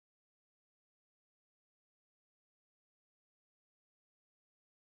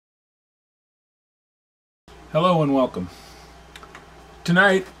Hello and welcome.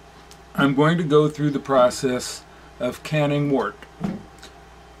 Tonight I'm going to go through the process of canning wort.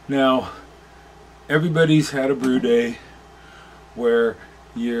 Now, everybody's had a brew day where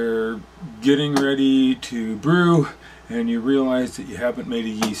you're getting ready to brew and you realize that you haven't made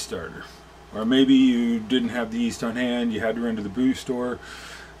a yeast starter. Or maybe you didn't have the yeast on hand, you had to run to the brew store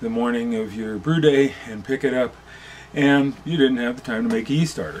the morning of your brew day and pick it up, and you didn't have the time to make a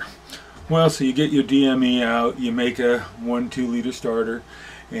yeast starter. Well, so you get your DME out, you make a 1-2 liter starter,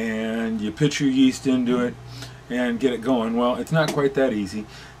 and you pitch your yeast into it and get it going. Well, it's not quite that easy.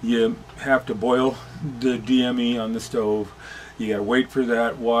 You have to boil the DME on the stove. You got to wait for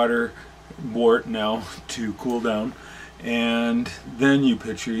that wort now to cool down, and then you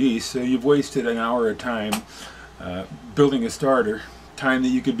pitch your yeast. So you've wasted an hour of time building a starter, time that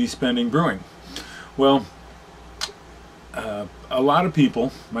you could be spending brewing. Well, a lot of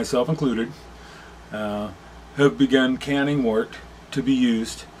people, myself included, have begun canning wort to be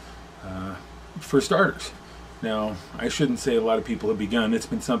used for starters. Now, I shouldn't say a lot of people have begun. It's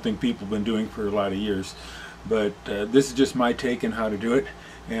been something people have been doing for a lot of years. But this is just my take on how to do it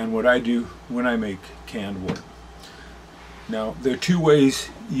and what I do when I make canned wort. Now, there are two ways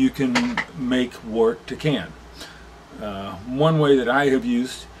you can make wort to can. One way that I have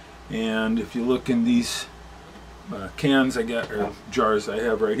used, and if you look in these cans I got, or jars I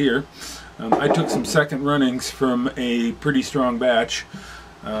have right here, I took some second runnings from a pretty strong batch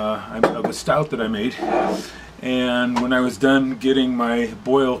of a stout that I made, and when I was done getting my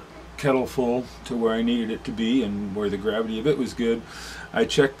boil kettle full to where I needed it to be and where the gravity of it was good, I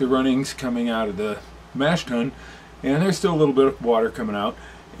checked the runnings coming out of the mash tun, and there's still a little bit of water coming out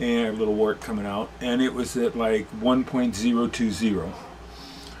and a little wort coming out, and it was at like 1.020.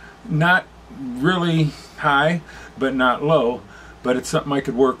 Not really high, but not low, but it's something I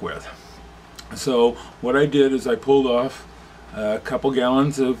could work with. So what I did is I pulled off a couple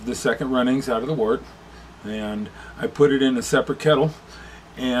gallons of the second runnings out of the wort, and I put it in a separate kettle,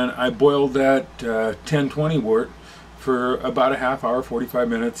 and I boiled that 1020 wort for about a half hour, 45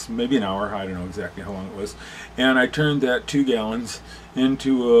 minutes, maybe an hour, I don't know exactly how long it was, and I turned that 2 gallons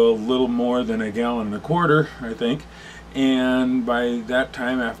into a little more than 1.25 gallons, I think. And by that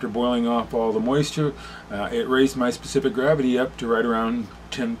time, after boiling off all the moisture, it raised my specific gravity up to right around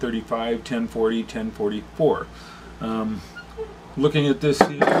 1035, 1040, 1044. Looking at this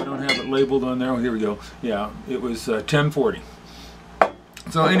here, I don't have it labeled on there. Oh, here we go. Yeah, it was 1040.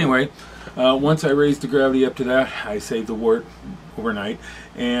 So anyway, once I raised the gravity up to that, I saved the wort overnight,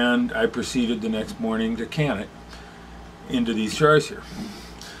 and I proceeded the next morning to can it into these jars here.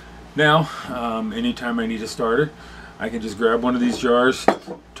 Now, anytime I need a starter, I can just grab one of these jars,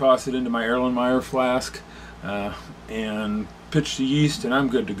 toss it into my Erlenmeyer flask, and pitch the yeast, and I'm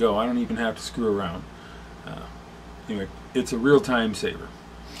good to go. I don't even have to screw around. Anyway, it's a real time saver.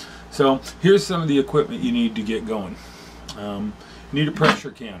 So here's some of the equipment you need to get going. You need a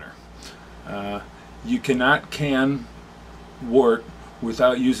pressure canner. You cannot can wort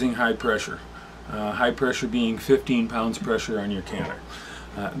without using high pressure. High pressure being 15 pounds pressure on your canner.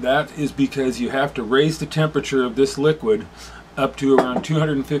 That is because you have to raise the temperature of this liquid up to around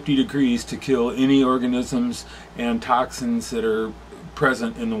 250 degrees to kill any organisms and toxins that are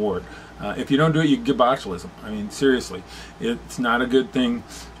present in the wort. If you don't do it, you get botulism. I mean, seriously, it's not a good thing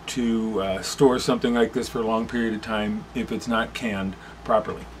to store something like this for a long period of time if it's not canned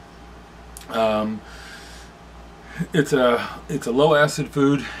properly. It's a low acid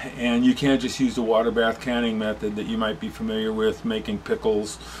food, and you can't just use the water bath canning method that you might be familiar with making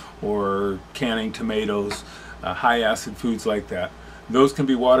pickles or canning tomatoes, high acid foods like that. Those can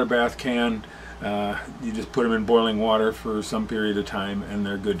be water bath canned. You just put them in boiling water for some period of time and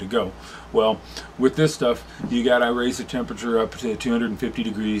they're good to go. Well, with this stuff, you gotta raise the temperature up to 250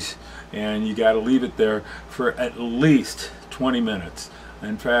 degrees, and you gotta leave it there for at least 20 minutes.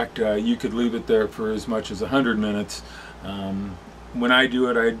 In fact, you could leave it there for as much as 100 minutes. When I do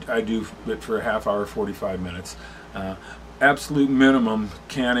it, I do it for a half hour, 45 minutes. Absolute minimum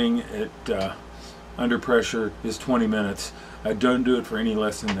canning at under pressure is 20 minutes. Don't do it for any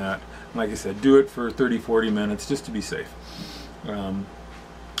less than that. Like I said, do it for 30-40 minutes just to be safe.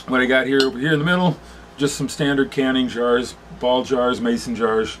 What I got here over here in the middle, just some standard canning jars, ball jars, mason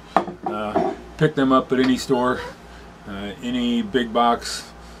jars. Pick them up at any store. Any big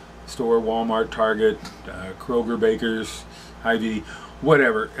box store, Walmart, Target, Kroger, Baker's, Hy-Vee,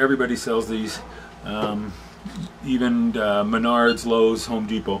 whatever. Everybody sells these. Even Menards, Lowe's, Home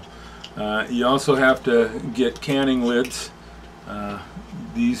Depot. You also have to get canning lids.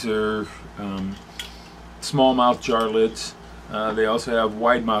 These are small mouth jar lids. They also have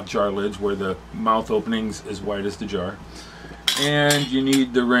wide mouth jar lids where the mouth opening's as wide as the jar. And you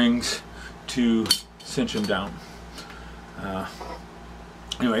need the rings to cinch them down.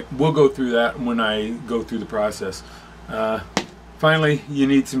 Anyway, we'll go through that when I go through the process. Finally, you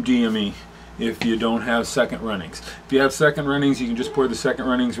need some DME if you don't have second runnings. If you have second runnings, you can just pour the second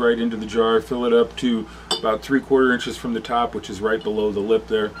runnings right into the jar, fill it up to about 3/4 inches from the top, which is right below the lip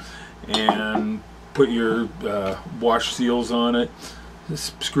there, and put your wash seals on it.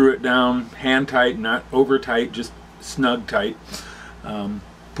 Just screw it down, hand tight, not over tight, just snug tight.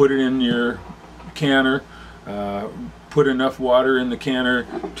 Put it in your canner. Put enough water in the canner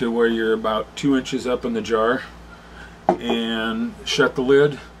to where you're about 2 inches up in the jar, and shut the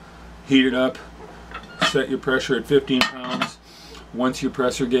lid. Heat it up, set your pressure at 15 pounds. Once your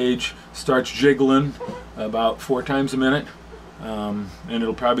pressure gauge starts jiggling about 4 times a minute, and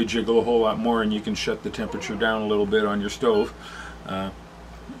it'll probably jiggle a whole lot more, and you can shut the temperature down a little bit on your stove,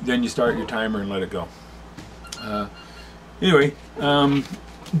 then you start your timer and let it go. Anyway,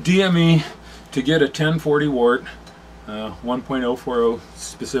 DME, to get a 1.040 Wort, 1.040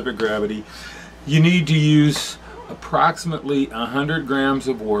 specific gravity, you need to use approximately 100 grams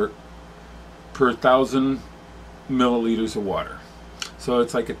of wort per 1,000 milliliters of water. So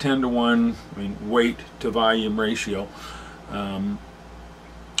it's like a 10-to-1, weight to volume ratio.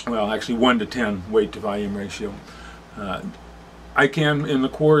 Well, actually 1-to-10 weight to volume ratio. I can in the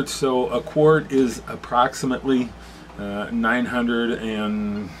quarts, so a quart is approximately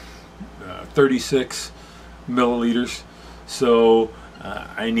 936 milliliters. So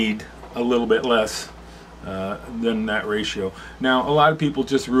I need a little bit less than that ratio. Now, a lot of people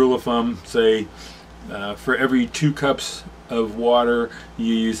just rule of thumb say for every 2 cups of water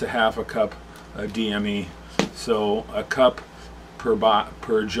you use a half a cup of DME. So a cup per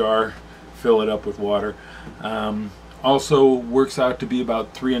jar, fill it up with water. Also works out to be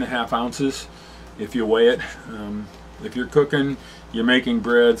about 3.5 ounces if you weigh it. If you're cooking, you're making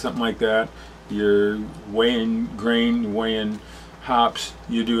bread, something like that, you're weighing grain, weighing hops,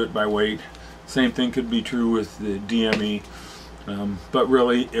 you do it by weight. Same thing could be true with the DME, but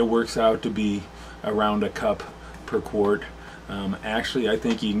really it works out to be around a cup per quart. Actually, I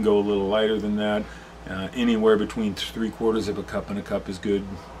think you can go a little lighter than that. Anywhere between 3/4 of a cup and a cup is good.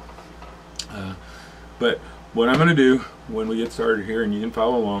 But what I'm going to do when we get started here, and you can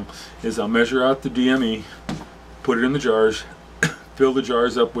follow along, is I'll measure out the DME, put it in the jars, fill the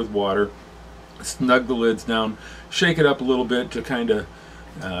jars up with water, snug the lids down, shake it up a little bit to kind of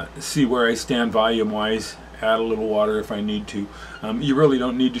see where I stand volume wise, add a little water if I need to. You really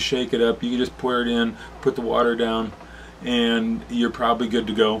don't need to shake it up. You can just pour it in, put the water down, and you're probably good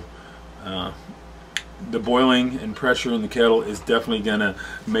to go. The boiling and pressure in the kettle is definitely going to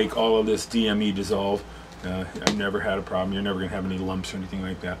make all of this DME dissolve. I've never had a problem. You're never going to have any lumps or anything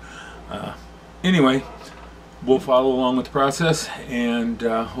like that. Anyway, we'll follow along with the process, and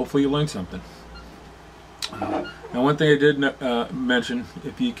hopefully you learn something. Now, one thing I did mention,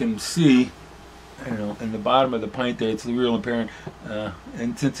 if you can see, I don't know, in the bottom of the pint there, it's real apparent,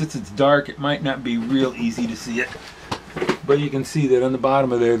 and since it's dark, it might not be real easy to see it, but you can see that on the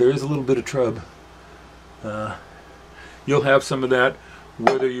bottom of there is a little bit of trub. You'll have some of that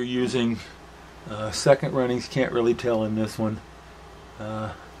whether you're using second runnings. Can't really tell in this one,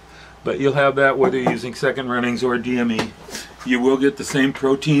 but you'll have that whether you're using second runnings or DME. You will get the same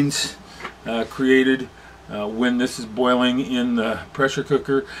proteins created when this is boiling in the pressure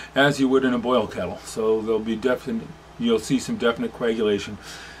cooker as you would in a boil kettle. So there'll be you'll see some definite coagulation.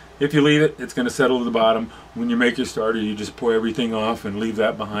 If you leave it, it's going to settle to the bottom. When you make your starter, you just pour everything off and leave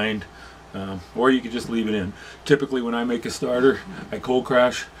that behind, or you could just leave it in. Typically when I make a starter, I cold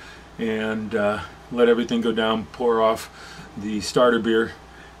crash and let everything go down, pour off the starter beer,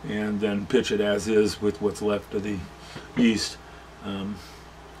 and then pitch it as is with what's left of the yeast.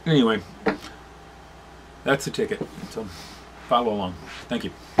 Anyway, that's the ticket, so follow along. Thank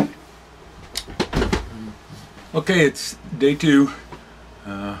you. Okay, it's day 2.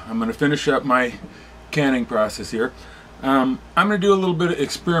 I'm going to finish up my canning process here. I'm going to do a little bit of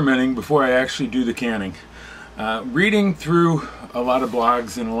experimenting before I actually do the canning. Reading through a lot of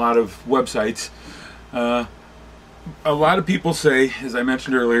blogs and a lot of websites, a lot of people say, as I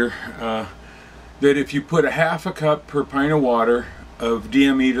mentioned earlier, that if you put a half a cup per pint of water of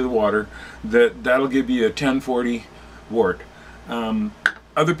DME to the water, that'll give you a 1.040 Wort.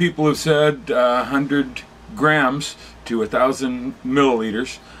 Other people have said 100 grams to 1,000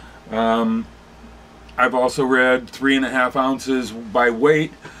 milliliters. I've also read 3.5 ounces by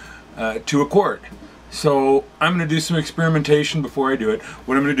weight to a quart. So I'm going to do some experimentation before I do it.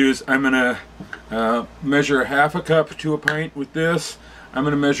 What I'm going to do is I'm going to Measure 1/2 cup to a pint with this. I'm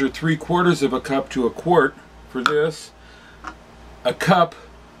going to measure 3/4 of a cup to a quart for this. A cup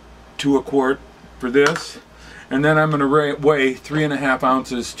to a quart for this. And then I'm going to weigh 3.5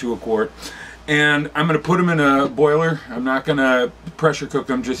 ounces to a quart. And I'm going to put them in a boiler. I'm not going to pressure cook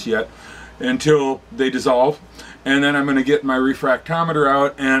them just yet until they dissolve. And then I'm going to get my refractometer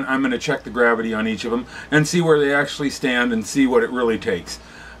out and I'm going to check the gravity on each of them and see where they actually stand and see what it really takes.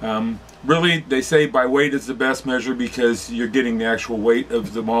 Really, they say by weight is the best measure because you're getting the actual weight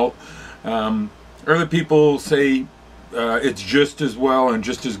of the malt. Other people say it's just as well and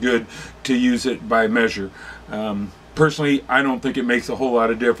just as good to use it by measure. Personally, I don't think it makes a whole lot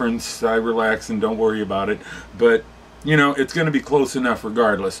of difference. I relax and don't worry about it. But, you know, it's going to be close enough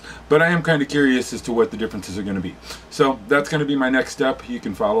regardless. But I am kind of curious as to what the differences are going to be. So that's going to be my next step. You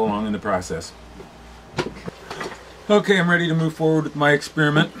can follow along in the process. Okay, I'm ready to move forward with my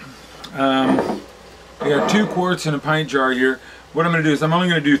experiment. I got 2 quarts in a pint jar here. What I'm going to do is I'm only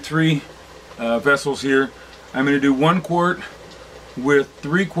going to do 3 vessels here. I'm going to do 1 quart with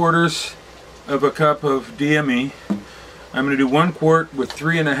 3/4 of a cup of DME. I'm going to do 1 quart with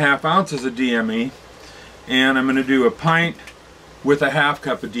 3.5 ounces of DME. And I'm going to do a pint with a 1/2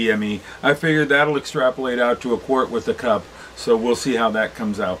 cup of DME. I figured that'll extrapolate out to a quart with a cup. So we'll see how that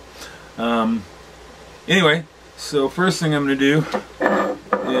comes out. Anyway, so first thing I'm going to do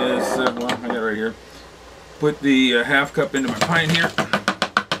is, well, I got it right here. Put the 1/2 cup into my pint here.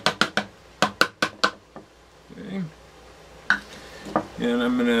 Okay. And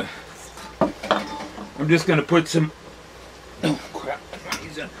I'm just gonna put some, oh crap,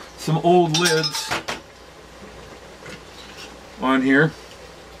 some old lids on here.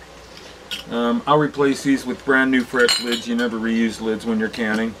 I'll replace these with brand new fresh lids. You never reuse lids when you're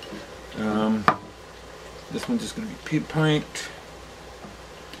canning. This one's just gonna be pint.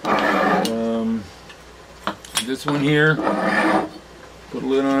 This one here, put a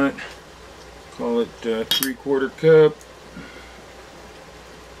lid on it, call it 3/4 cup.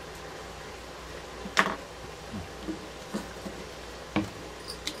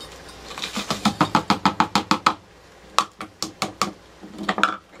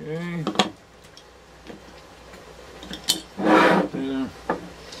 Okay. There.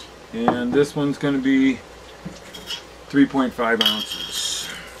 And this one's going to be 3.5 ounces.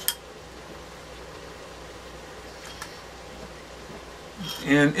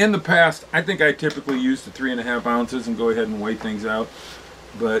 And in the past, I think I typically use the 3.5 ounces and go ahead and weigh things out,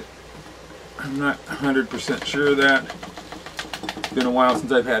 but I'm not 100% sure of that. It's been a while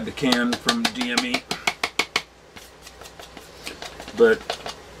since I've had the can from DME. But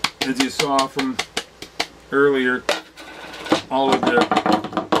as you saw from earlier, all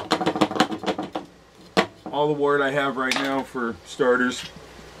the wort I have right now for starters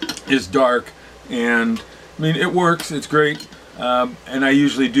is dark, and I mean it works, it's great. And I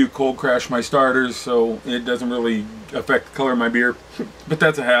usually do cold crash my starters, so it doesn't really affect the color of my beer, but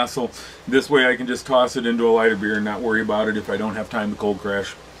that's a hassle. This way I can just toss it into a lighter beer and not worry about it if I don't have time to cold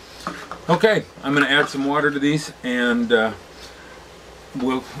crash. Okay, I'm going to add some water to these and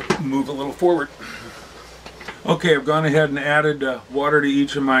we'll move a little forward. Okay, I've gone ahead and added water to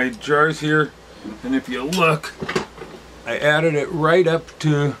each of my jars here, and if you look, I added it right up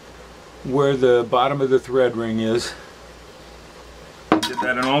to where the bottom of the thread ring is. Did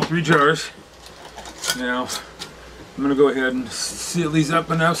that in all 3 jars. Now I'm going to go ahead and seal these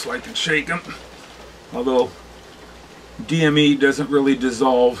up enough so I can shake them. Although DME doesn't really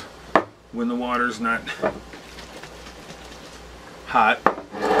dissolve when the water's not hot.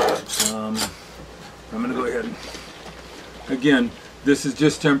 I'm going to go ahead and, again, this is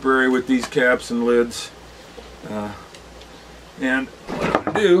just temporary with these caps and lids. And what I'm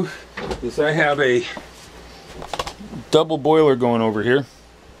going to do is I have a double boiler going over here.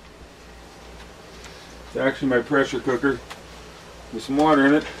 It's actually my pressure cooker with some water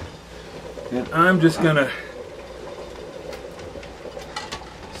in it, and I'm just gonna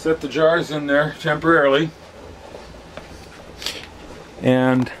set the jars in there temporarily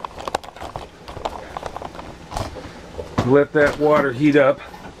and let that water heat up,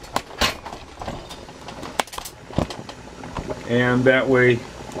 and that way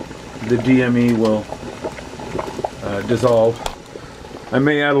the DME will dissolve. I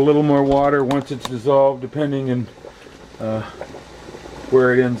may add a little more water once it's dissolved, depending on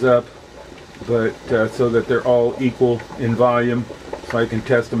where it ends up, but so that they're all equal in volume, so I can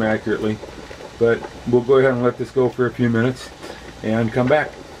test them accurately. But we'll go ahead and let this go for a few minutes and come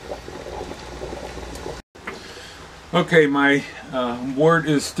back. Okay, my wort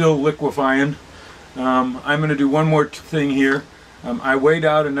is still liquefying. I'm going to do one more thing here. I weighed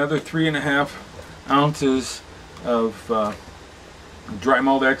out another 3.5 ounces of dry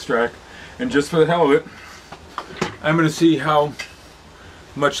malt extract, and just for the hell of it, I'm going to see how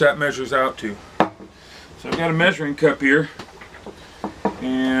much that measures out to. So I've got a measuring cup here,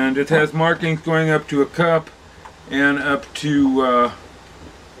 and it has markings going up to a cup and up to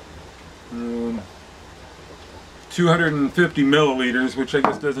 250 milliliters, which I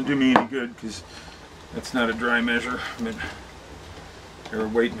guess doesn't do me any good because that's not a dry measurement or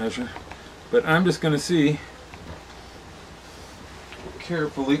weight measure. But I'm just going to see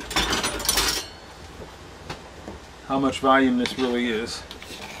carefully how much volume this really is.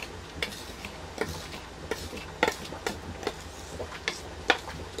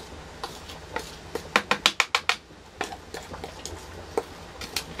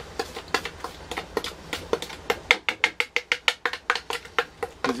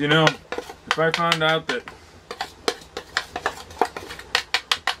 Because, you know, if I found out that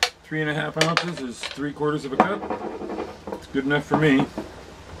 3.5 ounces is 3/4 of a cup, it's good enough for me.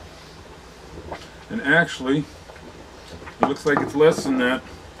 And actually, it looks like it's less than that.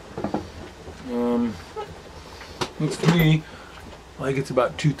 Looks to me like it's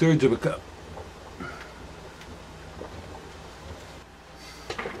about 2/3 of a cup.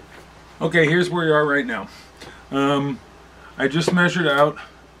 Okay, here's where we are right now. I just measured out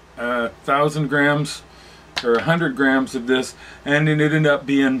 1,000 grams or 100 grams of this, and it ended up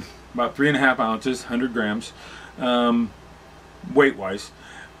being about 3.5 ounces, 100 grams, weight-wise.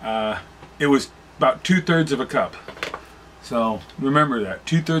 It was about 2/3 of a cup. So remember that,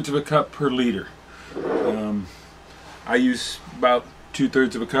 2/3 of a cup per liter. I use about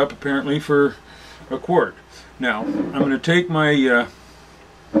 2/3 of a cup apparently for a quart. Now I'm going to take my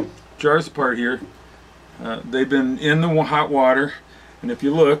jars apart here. They've been in the hot water, and if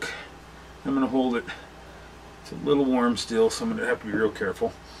you look, I'm going to hold it. It's a little warm still, so I'm going to have to be real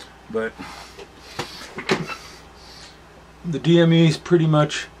careful. But the DME is pretty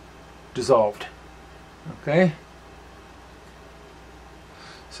much dissolved. Okay?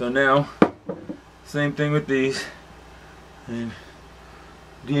 So now, same thing with these. And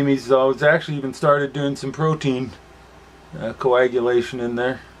DME is dissolved. It's actually even started doing some protein coagulation in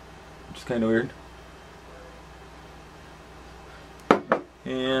there, which is kind of weird.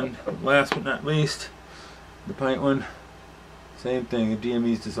 And last but not least, the pint one, same thing, the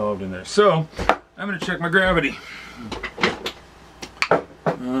DME is dissolved in there. So, I'm going to check my gravity.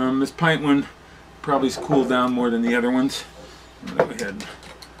 This pint one probably has cooled down more than the other ones. I'm going to go ahead and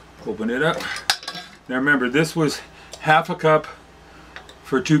open it up. Now remember, this was 1/2 cup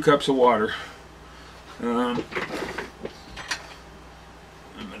for 2 cups of water. I'm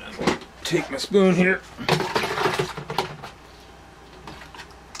going to take my spoon here.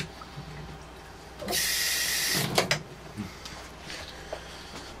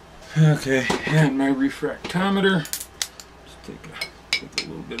 Okay, and my refractometer. Just take a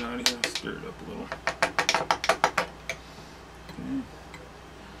little bit out of here, stir it up a little. Okay.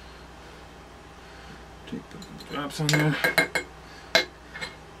 Take the drops on there.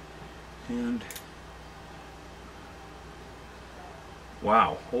 And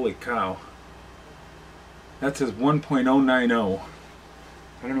wow, holy cow. That says 1.090.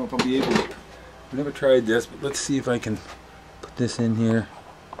 I don't know if I'll be able to. I've never tried this, but let's see if I can put this in here.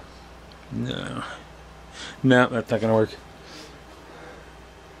 No, that's not gonna work.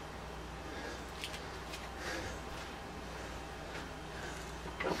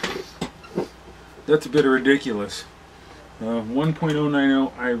 That's a bit ridiculous.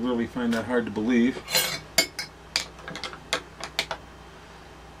 1.090, I really find that hard to believe.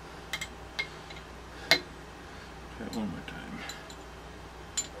 Try it one more time.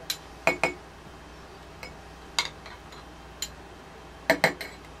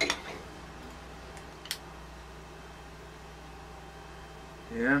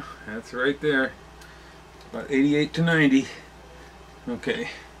 Yeah, that's right there. About 88 to 90. Okay.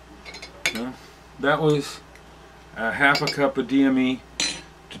 Well, that was 1/2 cup of DME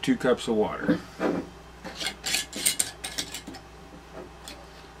to 2 cups of water.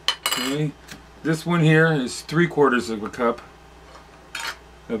 Okay. This one here is 3/4 of a cup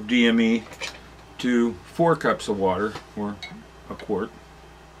of DME to 4 cups of water, or a quart.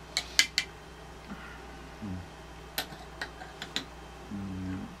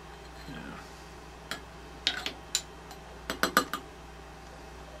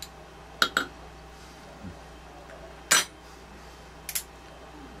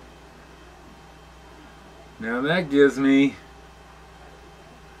 Now that gives me,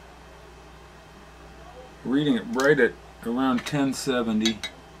 reading it right at around 1070,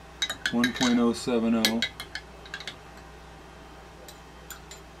 1.070.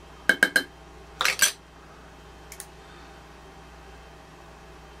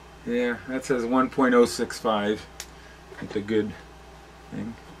 Yeah, that says 1.065. That's a good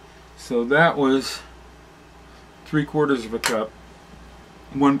thing. So that was 3/4 of a cup,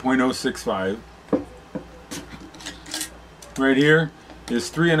 1.065. Right here is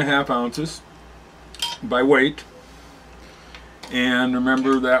 3.5 ounces by weight. And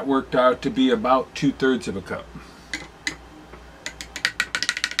remember, that worked out to be about 2/3 of a cup.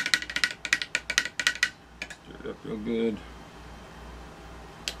 Stir it up real good.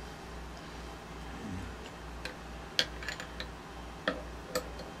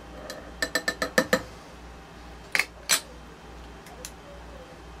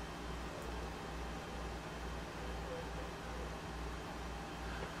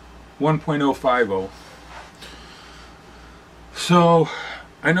 .050. So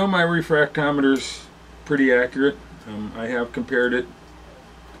I know my refractometer's pretty accurate. I have compared it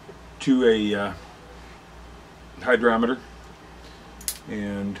to a hydrometer,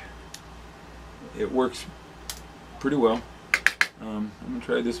 and it works pretty well. I'm going to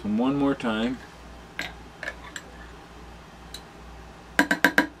try this one more time.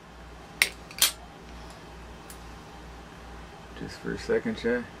 Just for a second,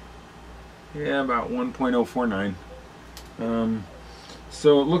 check. Yeah, about 1.049.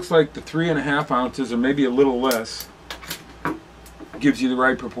 So it looks like the 3.5 ounces, or maybe a little less, gives you the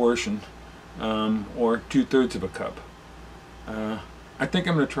right proportion, or 2/3 of a cup. I think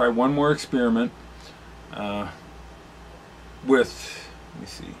I'm going to try one more experiment with, let me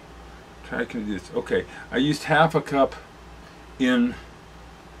see, try to do this. Okay, I used half a cup in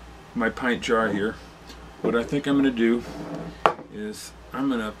my pint jar here. What I think I'm going to do is I'm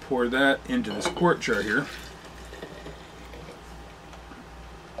going to pour that into this quart jar here.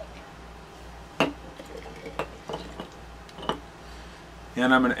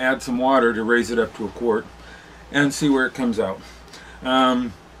 And I'm going to add some water to raise it up to a quart and see where it comes out.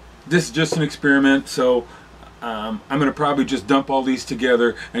 This is just an experiment, so I'm going to probably just dump all these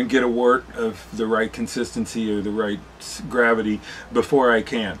together and get a wort of the right consistency or the right gravity before I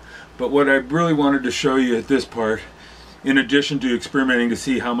can. But what I really wanted to show you at this part, in addition to experimenting to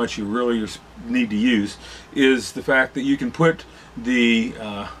see how much you really need to use, is the fact that you can put the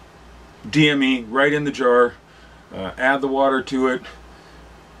DME right in the jar, add the water to it,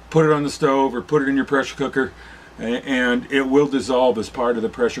 put it on the stove or put it in your pressure cooker, and it will dissolve as part of the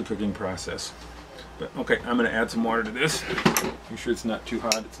pressure cooking process. But okay, I'm going to add some water to this. Make sure it's not too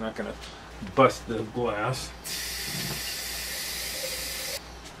hot. It's not going to bust the glass.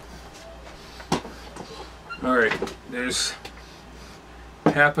 All right, there's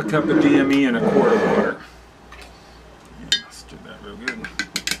half a cup of DME and a quart of water. Yeah, let's do that real good.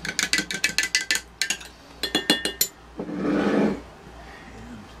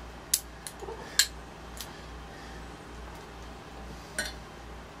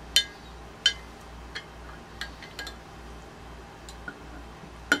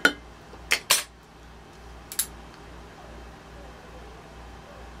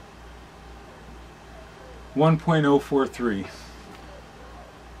 1.043.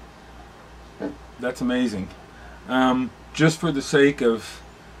 That's amazing. Just for the sake of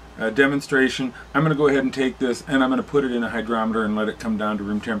demonstration, I'm going to go ahead and take this and I'm going to put it in a hydrometer and let it come down to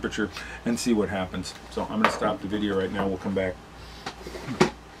room temperature and see what happens. So I'm going to stop the video right now. We'll come back.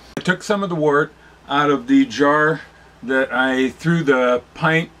 I took some of the wort out of the jar that I threw the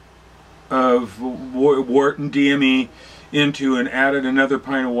pint of wort and DME into and added another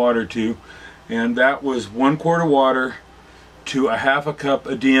pint of water to, and that was 1 quart of water to a half a cup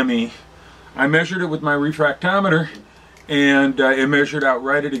of DME. I measured it with my refractometer, and it measured out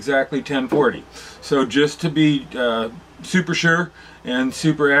right at exactly 1040. So just to be super sure and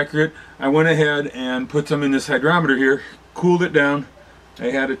super accurate, I went ahead and put some in this hydrometer here, cooled it down.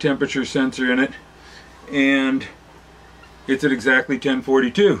 I had a temperature sensor in it, and it's at exactly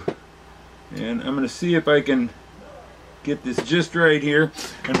 1042. And I'm going to see if I can get this just right here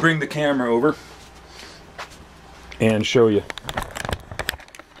and bring the camera over and show you.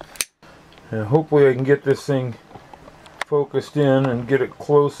 And hopefully I can get this thing focused in and get it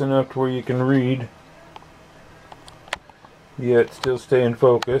close enough to where you can read, yet still stay in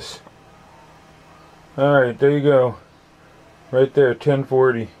focus. Alright, there you go. Right there,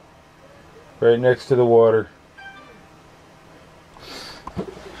 1040. Right next to the water.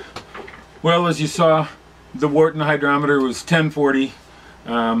 Well, as you saw, the wort and hydrometer was 1040,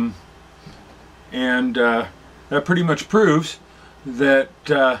 and that pretty much proves that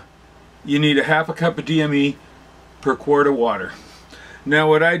you need a half a cup of DME per quart of water. Now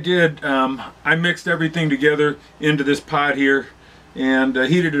what I did, I mixed everything together into this pot here and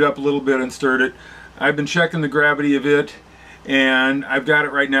heated it up a little bit and stirred it. I've been checking the gravity of it, and I've got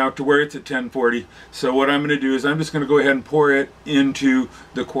it right now to where it's at 1040. So what I'm going to do is I'm just going to go ahead and pour it into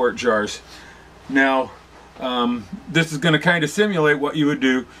the quart jars. Now this is going to kind of simulate what you would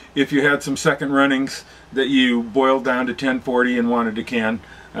do if you had some second runnings that you boiled down to 1040 and wanted to can.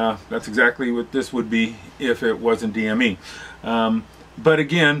 That's exactly what this would be if it wasn't DME. But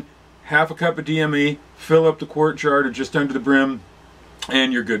again, half a cup of DME, fill up the quart jar to just under the brim,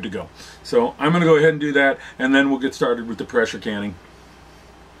 and you're good to go. So I'm going to go ahead and do that, and then we'll get started with the pressure canning.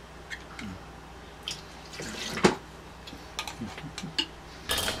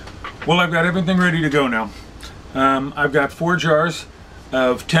 Well, I've got everything ready to go now. I've got 4 jars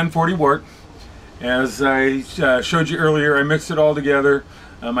of 1.040 Wort. As I showed you earlier, I mixed it all together.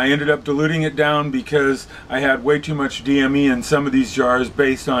 I ended up diluting it down because I had way too much DME in some of these jars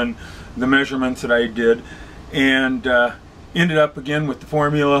based on the measurements that I did, and ended up again with the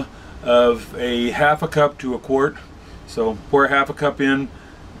formula of a half a cup to a quart. So pour half a cup in,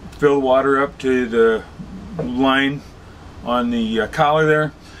 fill the water up to the line on the collar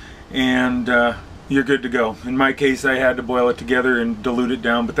there, and you're good to go. In my case, I had to boil it together and dilute it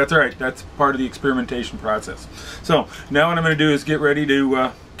down, but that's all right. That's part of the experimentation process. So now what I'm going to do is get ready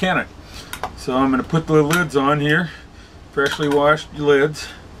to can it. So I'm going to put the lids on here, freshly washed lids.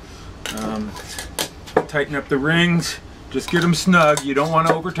 Tighten up the rings. Just get them snug. You don't want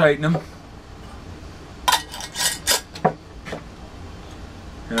to over tighten them.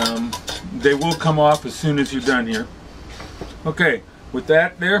 They will come off as soon as you're done here. Okay. With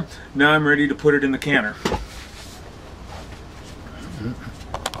that there, now I'm ready to put it in the canner.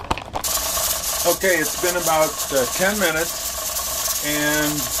 Okay, it's been about 10 minutes,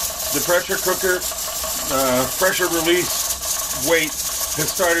 and the pressure cooker pressure release weight has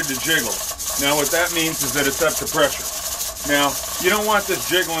started to jiggle. Now what that means is that it's up to pressure. Now, you don't want this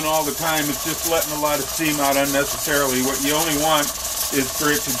jiggling all the time. It's just letting a lot of steam out unnecessarily. What you only want is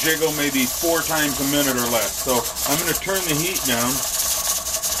for it to jiggle maybe 4 times a minute or less. So I'm going to turn the heat down.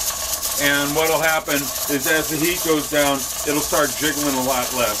 And what will happen is as the heat goes down, it'll start jiggling a lot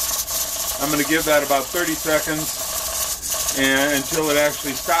less. I'm going to give that about 30 seconds until it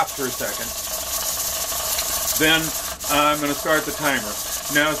actually stops for a second. Then I'm going to start the timer.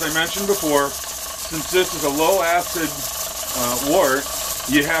 Now, as I mentioned before, since this is a low acid wort,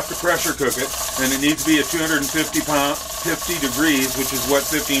 you have to pressure cook it, and it needs to be at 250 degrees, which is what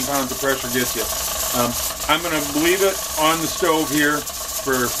 15 pounds of pressure gets you. I'm going to leave it on the stove here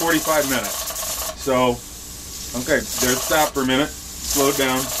for 45 minutes. So, okay, there's stop for a minute. Slow it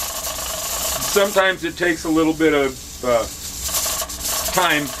down. Sometimes it takes a little bit of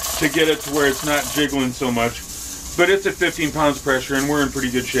time to get it to where it's not jiggling so much, but it's at 15 pounds pressure, and we're in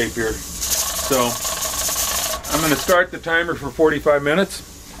pretty good shape here. So, I'm going to start the timer for 45 minutes,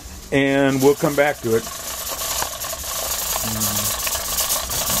 and we'll come back to it.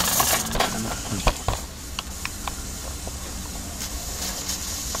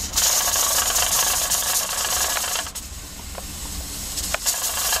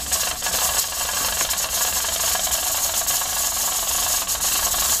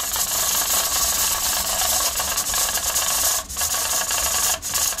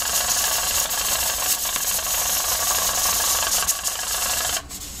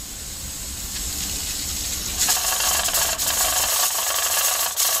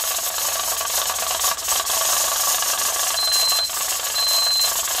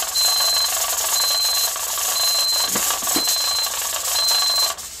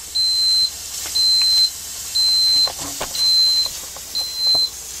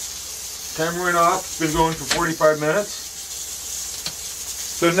 Timer went off. It's been going for 45 minutes.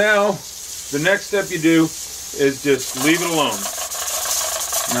 So now, the next step you do is just leave it alone.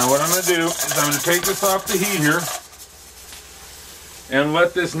 Now what I'm going to do is I'm going to take this off the heat here and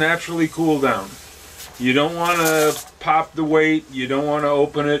let this naturally cool down. You don't want to pop the weight. You don't want to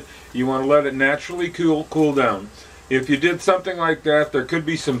open it. You want to let it naturally cool down. If you did something like that, there could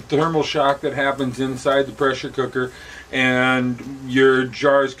be some thermal shock that happens inside the pressure cooker, and your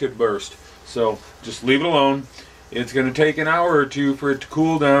jars could burst. So just leave it alone. It's going to take an hour or two for it to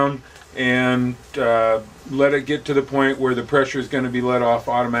cool down, and let it get to the point where the pressure is going to be let off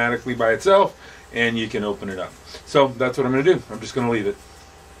automatically by itself, and you can open it up. So that's what I'm going to do. I'm just going to leave it.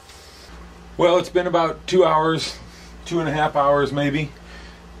 Well, it's been about 2 hours, 2.5 hours maybe,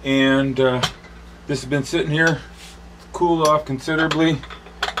 and this has been sitting here, cooled off considerably.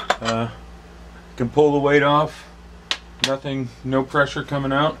 Can pull the weight off. Nothing, no pressure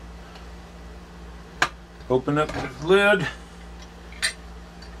coming out. Open up the lid,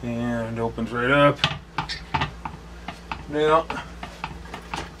 and opens right up. Now,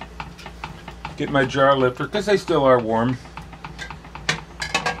 get my jar lifter, because they still are warm.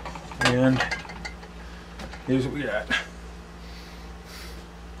 And here's what we got.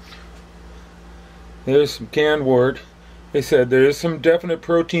 There's some canned wort. They said there is some definite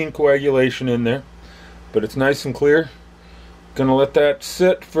protein coagulation in there, but it's nice and clear. Gonna let that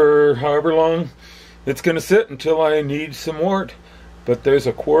sit for however long it's gonna sit until I need some wort. But there's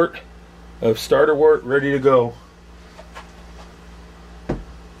a quart of starter wort ready to go.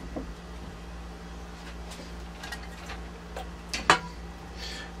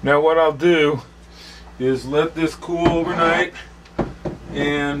 Now what I'll do is let this cool overnight,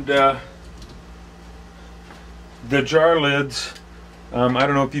 and the jar lids, I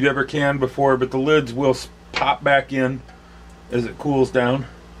don't know if you've ever canned before, but the lids will pop back in as it cools down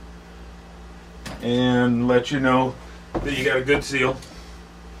and let you know that you got a good seal.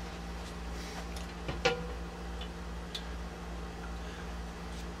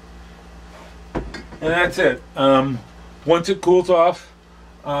 And that's it. Once it cools off,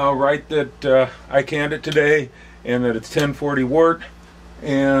 write that I canned it today and that it's 1.040 Wort,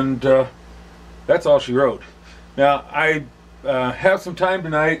 and that's all she wrote. Now I have some time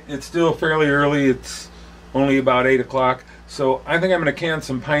tonight. It's still fairly early. It's only about 8 o'clock, so I think I'm going to can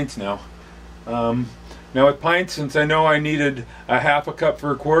some pints now. Now with pints, since I know I needed a half a cup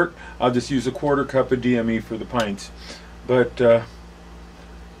for a quart, I'll just use a 1/4 cup of DME for the pints. But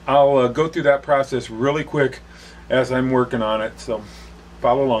I'll go through that process really quick as I'm working on it, so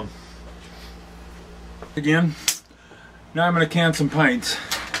follow along. Again, now I'm going to can some pints.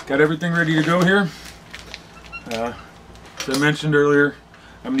 Got everything ready to go here. As I mentioned earlier,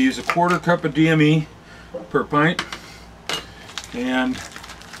 I'm going to use a 1/4 cup of DME per pint, and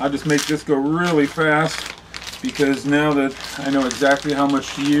I'll just make this go really fast because now that I know exactly how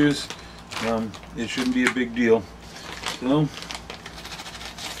much to use, it shouldn't be a big deal. So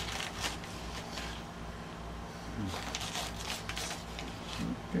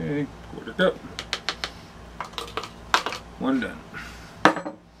okay, 1/4 cup. One done.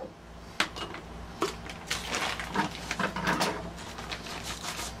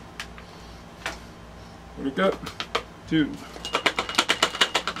 Quarter cup. 2.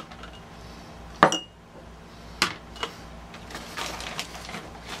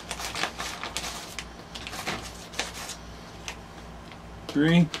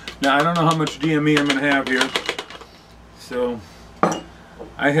 Three. Now I don't know how much DME I'm going to have here, so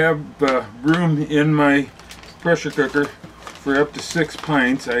I have room in my pressure cooker for up to 6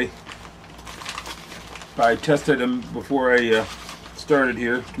 pints. I tested them before I started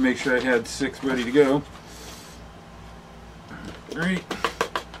here to make sure I had 6 ready to go. 3.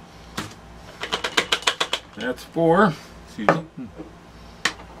 That's 4. Excuse me.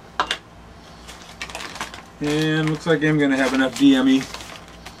 And looks like I'm going to have enough DME.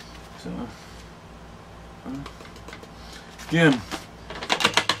 So again,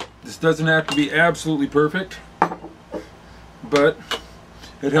 this doesn't have to be absolutely perfect, but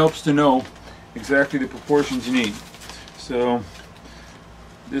it helps to know exactly the proportions you need. So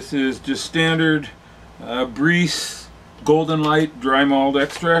this is just standard Breeze Golden Light Dry Malt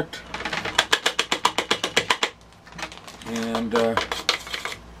Extract, and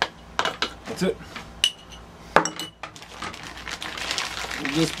that's it.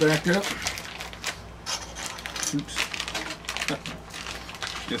 Pull this back up. Oops.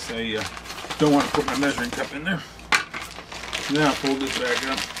 Guess I don't want to put my measuring cup in there. Now fold this back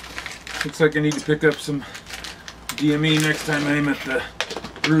up. Looks like I need to pick up some DME next time I'm at the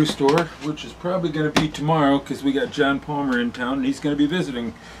brew store, which is probably going to be tomorrow because we got John Palmer in town and he's going to be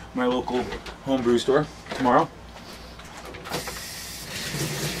visiting my local home brew store tomorrow.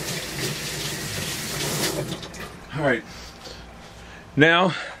 Alright,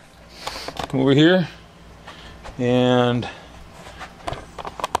 now come over here and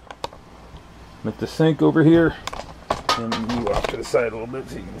with the sink over here, and move off to the side a little bit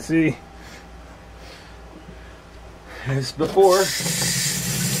so you can see. As before,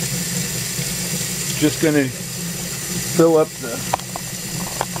 just going to fill up the, let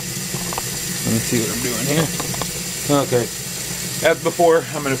me see what I'm doing here. Okay, as before,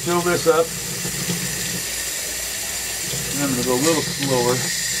 I'm going to fill this up. And I'm going to go a little slower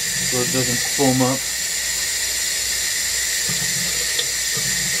so it doesn't foam up.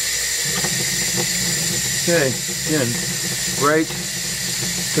 Okay, again, right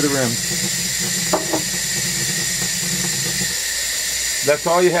to the rim. That's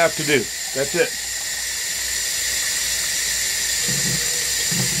all you have to do. That's it.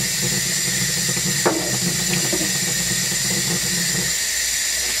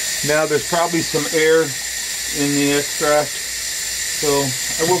 Now there's probably some air in the extract, so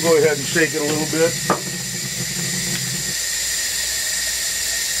I will go ahead and shake it a little bit.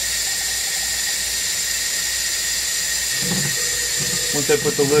 once I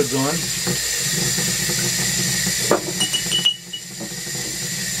put the lids on.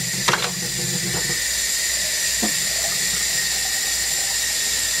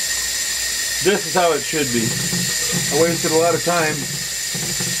 This is how it should be. I wasted a lot of time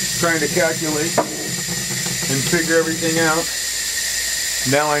trying to calculate and figure everything out.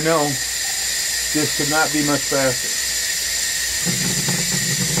 Now I know this could not be much faster.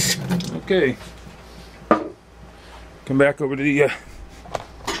 Okay. Come back over to the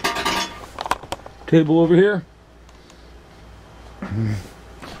table over here.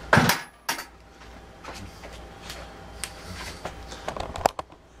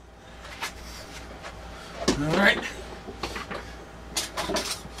 Alright.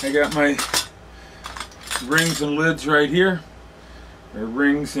 I got my rings and lids right here. Or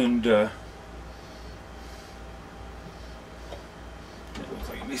rings and it looks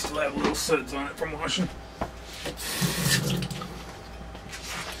like they still have little suds on it from washing.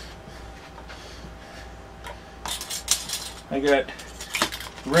 I got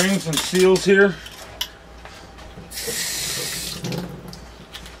rings and seals here.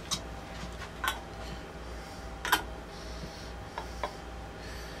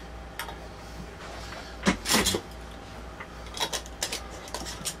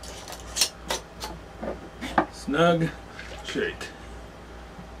 Snug, shake.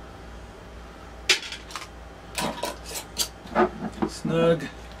 Snug,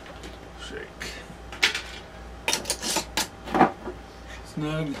 shake.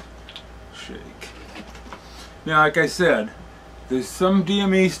 Snug, shake. Now, like I said, there's some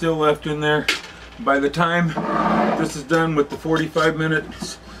DME still left in there. By the time this is done with the 45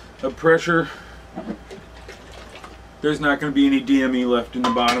 minutes of pressure, there's not going to be any DME left in the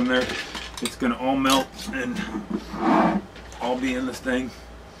bottom there. It's going to all melt and all be in this thing.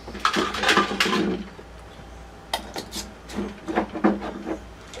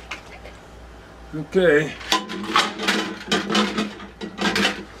 Okay.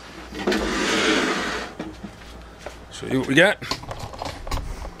 Show you what we got.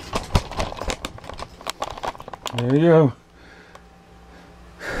 There you go.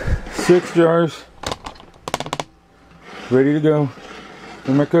 6 jars. Ready to go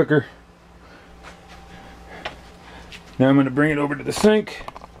in my cooker. Now I'm going to bring it over to the sink,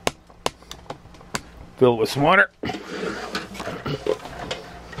 fill it with some water.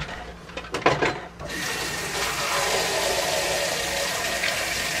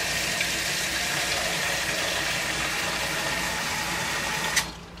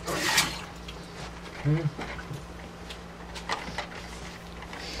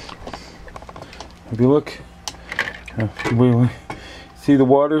 If you look, we see the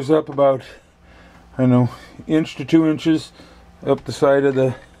water's up about, I don't know, inch to 2 inches up the side of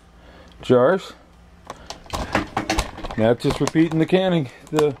the jars. Now it's just repeating the canning,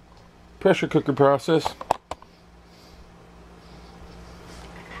 the pressure cooker process.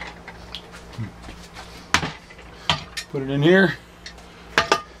 Put it in here.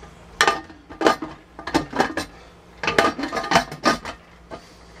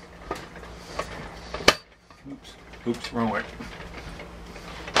 Oops, wrong way.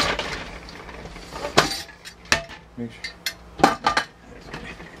 Make sure.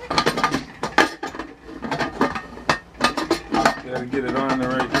 Gotta get it on in the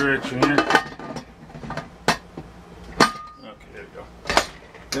right direction here. Okay, there we go.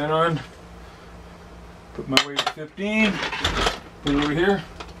 That on. Put my weight at 15. Put it over here.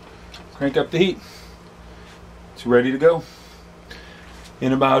 Crank up the heat. It's ready to go.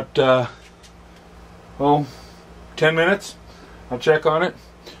 In about 10 minutes, I'll check on it,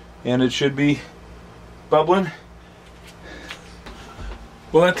 and it should be bubbling.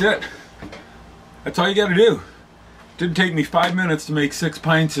 Well, that's it. That's all you got to do. Didn't take me 5 minutes to make 6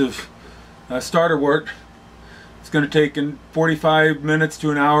 pints of starter wort. It's going to take 45 minutes to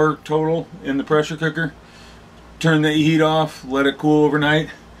an hour total in the pressure cooker. Turn the heat off, let it cool overnight,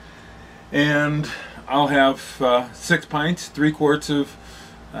 and I'll have 6 pints, 3 quarts of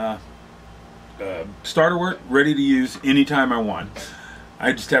starter wort ready to use anytime I want.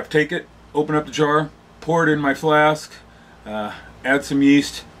 I just have to take it, open up the jar, pour it in my flask, add some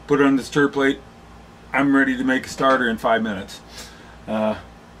yeast, put it on the stir plate. I'm ready to make a starter in 5 minutes. Could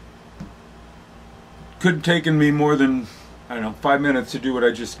have taken me more than, I don't know, 5 minutes to do what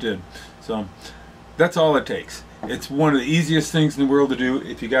I just did. So that's all it takes. It's one of the easiest things in the world to do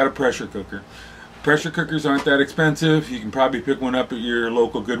if you got a pressure cooker. Pressure cookers aren't that expensive. You can probably pick one up at your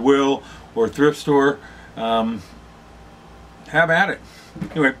local Goodwill or thrift store. Have at it.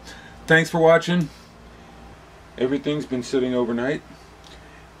 Anyway, thanks for watching. Everything's been sitting overnight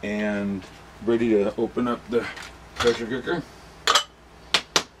and ready to open up the pressure cooker.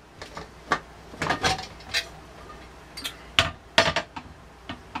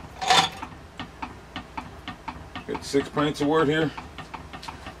 Got 6 pints of wort here.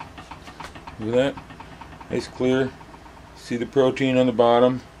 Look at that. Nice clear. See the protein on the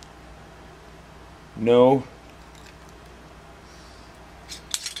bottom. No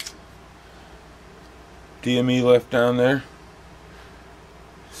DME left down there.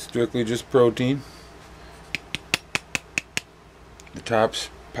 Strictly just protein. The top's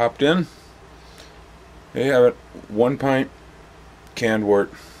popped in. There you have it. 1 pint canned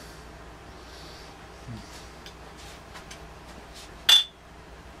wort.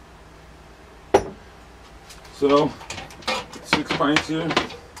 So 6 pints here.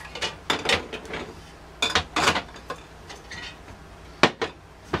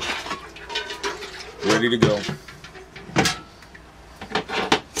 Ready to go.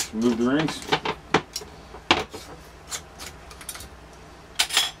 Remove the rings.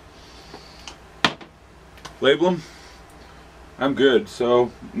 Label them. I'm good.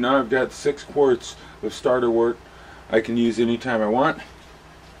 So now I've got 6 quarts of starter wort I can use anytime I want.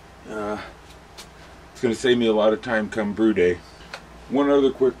 It's going to save me a lot of time come brew day. One other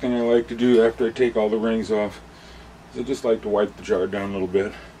quick thing I like to do after I take all the rings off is I just like to wipe the jar down a little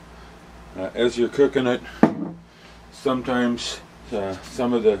bit. As you're cooking it, sometimes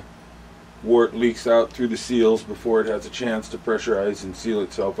some of the wort leaks out through the seals before it has a chance to pressurize and seal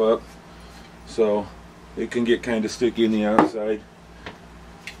itself up. So it can get kind of sticky in the outside.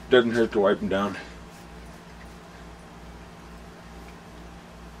 Doesn't hurt to wipe them down.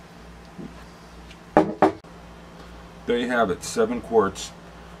 There you have it, 7 quarts.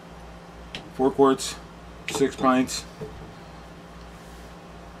 4 quarts, 6 pints.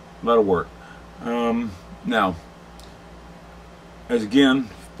 A lot of work. Now, as again,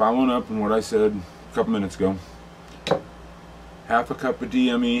 following up on what I said a couple minutes ago, half a cup of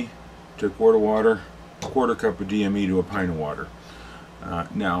DME to a quart of water, a quarter cup of DME to a pint of water.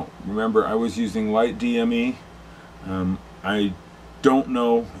 Now, remember, I was using light DME. I don't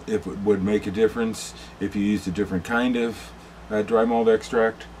know if it would make a difference if you used a different kind of dry malt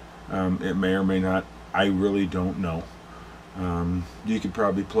extract. It may or may not. I really don't know. You could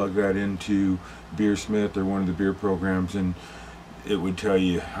probably plug that into Beersmith or one of the beer programs, and it would tell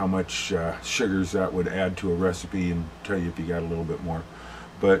you how much sugars that would add to a recipe and tell you if you got a little bit more.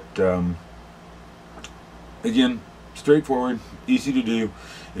 But again, straightforward, easy to do.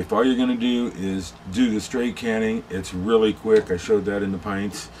 If all you're going to do is do the straight canning, it's really quick. I showed that in the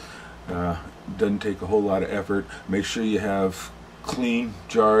pints. Doesn't take a whole lot of effort. Make sure you have clean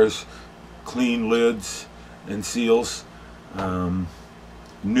jars, clean lids and seals.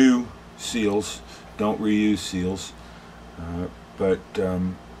 New seals, don't reuse seals, but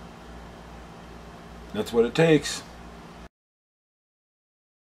that's what it takes.